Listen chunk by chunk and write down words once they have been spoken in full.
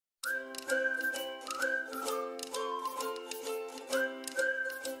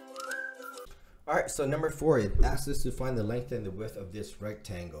All right, so number 4, it asks us to find the length and the width of this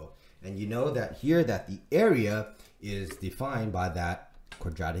rectangle. And you know that here that the area is defined by that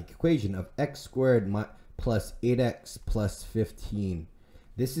quadratic equation of x squared plus 8x plus 15.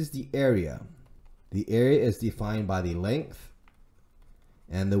 This is the area. The area is defined by the length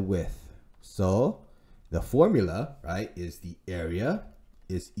and the width. So the formula, right, is the area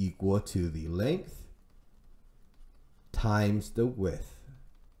is equal to the length times the width.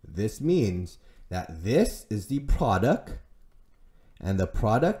 This means that this is the product, and the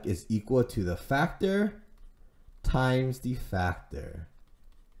product is equal to the factor times the factor.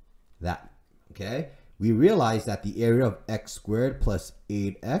 That, okay? We realize that the area of x squared plus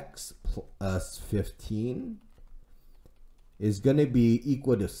 8x plus 15 is going to be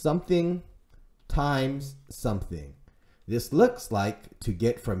equal to something times something. This looks like, to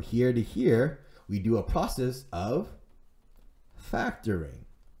get from here to here, we do a process of factoring.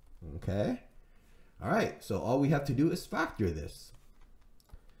 Okay? All right, so all we have to do is factor this.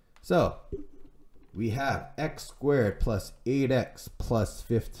 So we have x squared plus 8x plus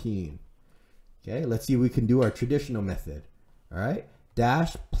 15. Okay, let's see if we can do our traditional method. All right,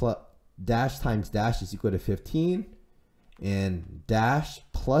 dash times dash is equal to 15, and dash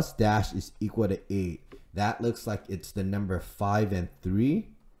plus dash is equal to 8. That looks like it's the number 5 and 3.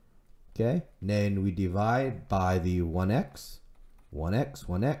 Okay, and then we divide by the 1x, 1x,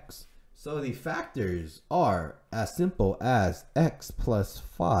 1x. So the factors are as simple as x plus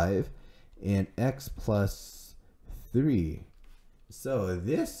 5 and x plus 3. So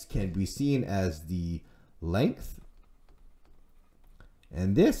this can be seen as the length,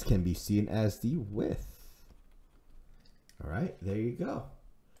 and this can be seen as the width. All right, there you go.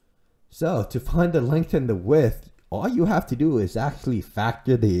 So to find the length and the width, all you have to do is actually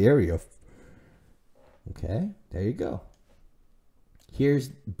factor the area. Okay, there you go. Here's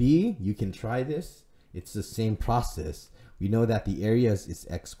B. You can try this. It's the same process. We know that the area is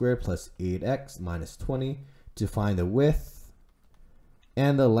x squared plus 8x minus 20. To find the width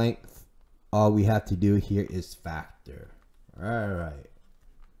and the length, all we have to do here is factor. All right.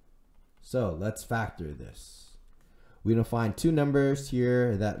 So let's factor this. We're going to find two numbers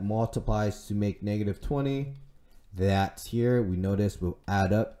here that multiplies to make negative 20. That here we notice will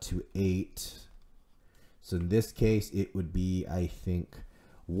add up to 8. So in this case, it would be, I think,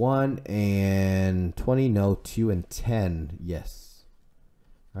 1 and 20, no, 2 and 10, yes.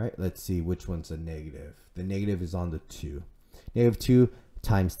 All right, let's see which one's a negative. The negative is on the 2. Negative 2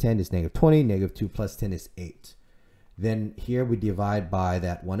 times 10 is negative 20. Negative 2 plus 10 is 8. Then here we divide by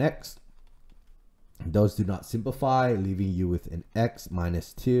that 1x. Those do not simplify, leaving you with an x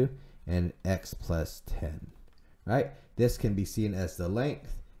minus 2 and x plus 10. All right, this can be seen as the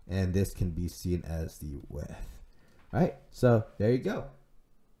length, and this can be seen as the width. All right, so there you go.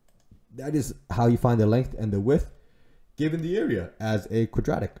 That is how you find the length and the width given the area as a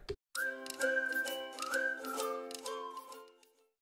quadratic.